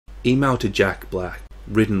Email to Jack Black,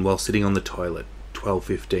 written while sitting on the toilet,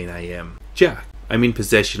 12:15 AM. Jack, I'm in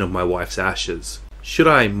possession of my wife's ashes. Should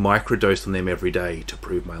I microdose on them every day to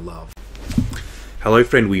prove my love? Hello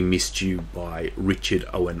Friend, We Missed You by Richard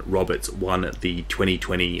Owen Roberts won the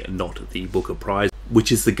 2020 Not the Booker Prize,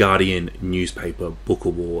 which is the Guardian newspaper book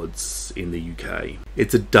awards in the UK.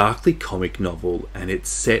 It's a darkly comic novel and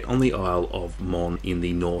it's set on the Isle of Mon in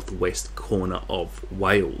the northwest corner of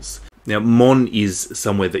Wales. Now, Mon is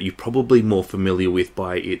somewhere that you're probably more familiar with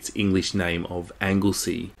by its English name of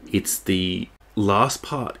Anglesey. It's the last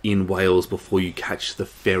part in Wales before you catch the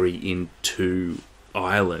ferry into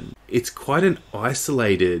Ireland. It's quite an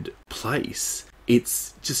isolated place.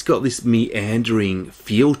 It's just got this meandering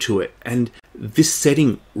feel to it, and this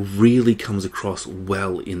setting really comes across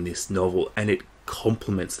well in this novel, and it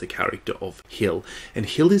complements the character of Hill. And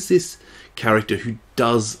Hill is this character who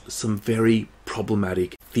does some very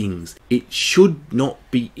problematic things. It should not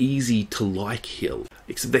be easy to like Hill,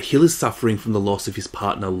 except that Hill is suffering from the loss of his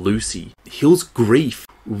partner Lucy. Hill's grief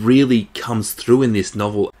really comes through in this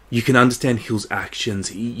novel. You can understand Hill's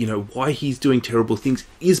actions. Why he's doing terrible things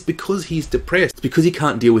is because he's depressed. It's because he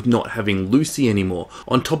can't deal with not having Lucy anymore.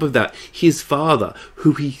 On top of that, his father,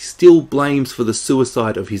 who he still blames for the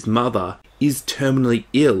suicide of his mother, is terminally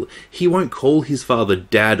ill. He won't call his father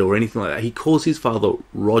Dad or anything like that. He calls his father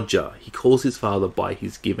Roger. He calls his father by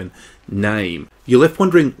his given name. You're left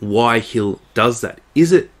wondering why Hill does that.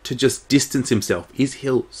 Is it to just distance himself? Is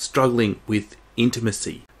Hill struggling with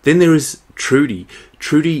intimacy? Then there is Trudy.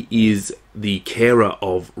 Trudy is the carer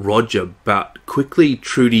of Roger, but quickly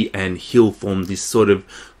Trudy and Hill form this sort of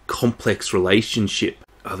complex relationship.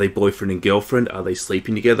 Are they boyfriend and girlfriend? Are they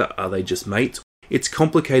sleeping together? Are they just mates? It's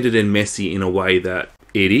complicated and messy in a way that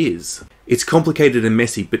it is. It's complicated and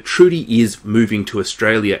messy, but Trudy is moving to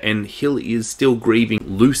Australia and Hill is still grieving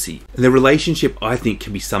Lucy. And the relationship, I think,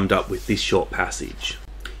 can be summed up with this short passage.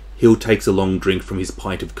 Hill takes a long drink from his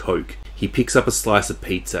pint of Coke. He picks up a slice of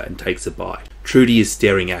pizza and takes a bite. Trudy is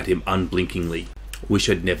staring at him unblinkingly. Wish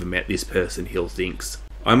I'd never met this person, Hill thinks.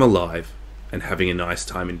 I'm alive and having a nice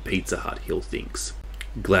time in Pizza Hut, Hill thinks.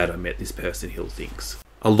 Glad I met this person, Hill thinks.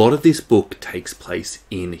 A lot of this book takes place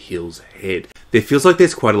in Hill's head. There feels like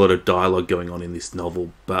there's quite a lot of dialogue going on in this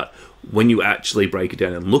novel, but when you actually break it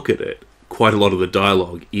down and look at it, quite a lot of the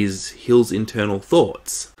dialogue is Hill's internal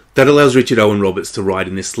thoughts. That allows Richard Owen Roberts to write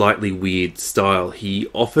in this slightly weird style. He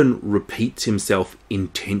often repeats himself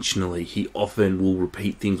intentionally. He often will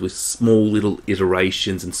repeat things with small little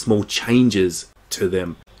iterations and small changes to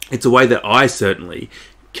them. It's a way that I certainly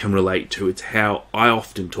can relate to. It's how I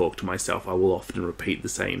often talk to myself. I will often repeat the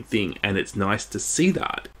same thing, and it's nice to see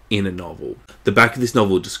that in a novel. The back of this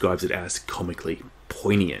novel describes it as comically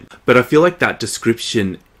poignant, but I feel like that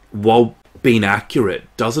description, while being accurate,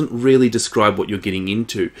 doesn't really describe what you're getting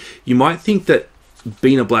into. You might think that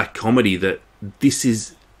being a black comedy, that this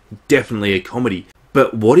is definitely a comedy,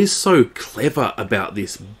 but what is so clever about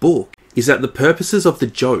this book is that the purposes of the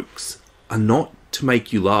jokes are not to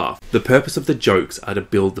make you laugh. The purpose of the jokes are to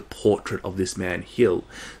build the portrait of this man Hill.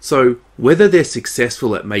 So whether they're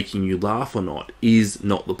successful at making you laugh or not is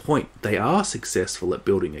not the point. They are successful at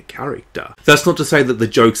building a character. That's not to say that the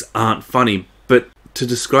jokes aren't funny, but to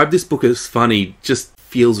describe this book as funny just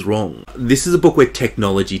feels wrong. This is a book where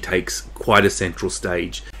technology takes quite a central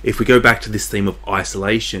stage. If we go back to this theme of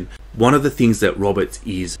isolation, one of the things that Roberts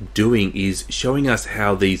is doing is showing us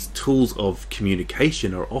how these tools of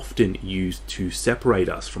communication are often used to separate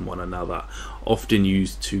us from one another, often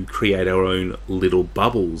used to create our own little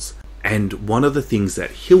bubbles. And one of the things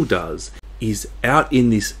that Hill does is, out in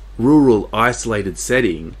this rural, isolated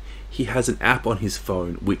setting, he has an app on his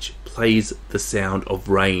phone which plays the sound of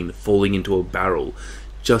rain falling into a barrel,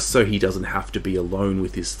 just so he doesn't have to be alone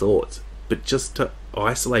with his thoughts, but just to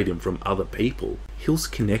isolate him from other people. Hill's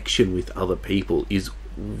connection with other people is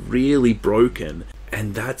really broken,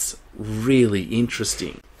 and that's really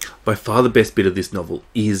interesting. By far the best bit of this novel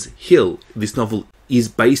is Hill. This novel is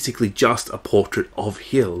basically just a portrait of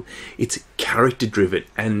Hill. It's character driven,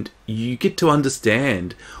 and you get to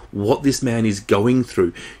understand what this man is going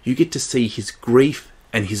through. You get to see his grief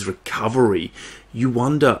and his recovery. You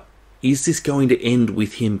wonder, is this going to end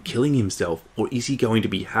with him killing himself, or is he going to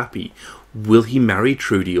be happy? Will he marry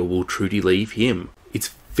Trudy, or will Trudy leave him?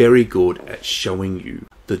 It's very good at showing you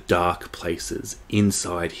the dark places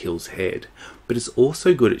inside Hill's head, but it's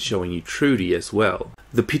also good at showing you Trudy as well.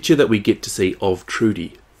 The picture that we get to see of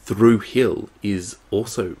Trudy through Hill is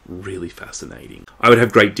also really fascinating. I would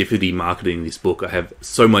have great difficulty marketing this book. I have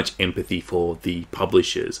so much empathy for the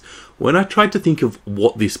publishers. When I tried to think of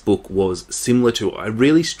what this book was similar to, I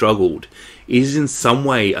really struggled. It is in some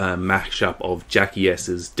way a mashup of Jackie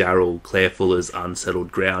S's Daryl, Claire Fuller's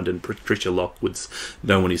Unsettled Ground, and Patricia Lockwood's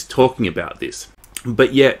No One Is Talking About This.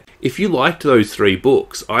 But yet, if you liked those three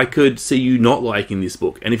books, I could see you not liking this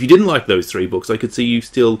book. And if you didn't like those three books, I could see you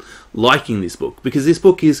still liking this book, because this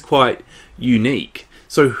book is quite unique.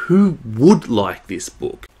 So who would like this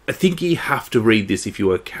book? I think you have to read this if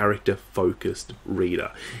you're a character-focused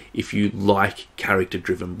reader. If you like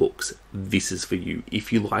character-driven books, this is for you.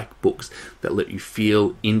 If you like books that let you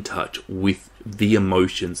feel in touch with the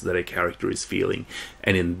emotions that a character is feeling,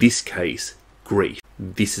 and in this case, grief,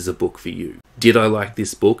 this is a book for you. Did I like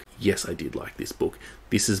this book? Yes, I did like this book.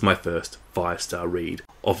 This is my first 5-star read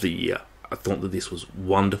of the year. I thought that this was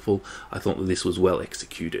wonderful. I thought that this was well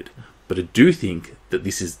executed. But I do think that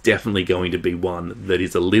this is definitely going to be one that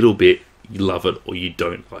is a little bit, you love it or you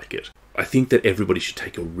don't like it. I think that everybody should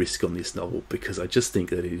take a risk on this novel, because I just think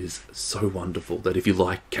that it is so wonderful that if you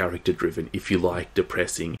like character-driven, if you like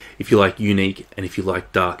depressing, if you like unique, and if you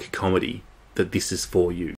like dark comedy, that this is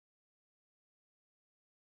for you.